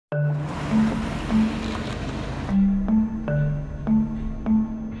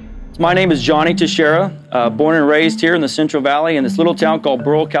My name is Johnny Tacherra, born and raised here in the Central Valley in this little town called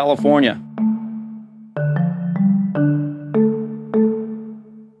Burrell, California.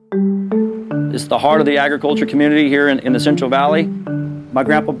 It's the heart of the agriculture community here in the Central Valley. My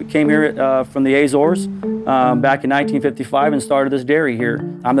grandpa came here from the Azores back in 1955 and started this dairy here.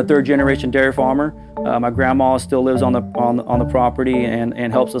 I'm the third generation dairy farmer. My grandma still lives on the property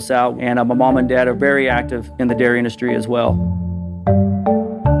and helps us out. And my mom and dad are very active in the dairy industry as well.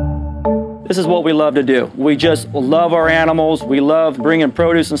 This is what we love to do. We just love our animals. We love bringing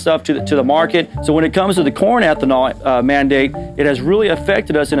produce and stuff to the market. So when it comes to the corn ethanol mandate, it has really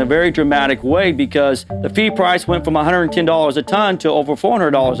affected us in a very dramatic way because the feed price went from $110 a ton to over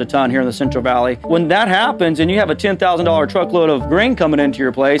 $400 a ton here in the Central Valley. When that happens and you have a $10,000 truckload of grain coming into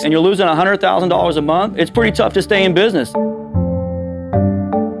your place and you're losing $100,000 a month, it's pretty tough to stay in business.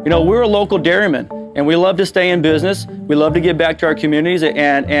 You know, we're a local dairyman. And we love to stay in business. We love to give back to our communities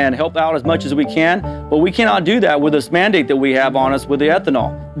and help out as much as we can. But we cannot do that with this mandate that we have on us with the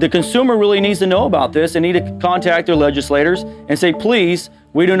ethanol. The consumer really needs to know about this and need to contact their legislators and say, please,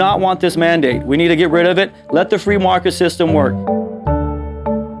 we do not want this mandate. We need to get rid of it. Let the free market system work.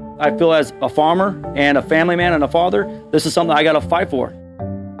 I feel as a farmer and a family man and a father, this is something I got to fight for.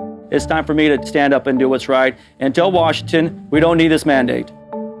 It's time for me to stand up and do what's right and tell Washington we don't need this mandate.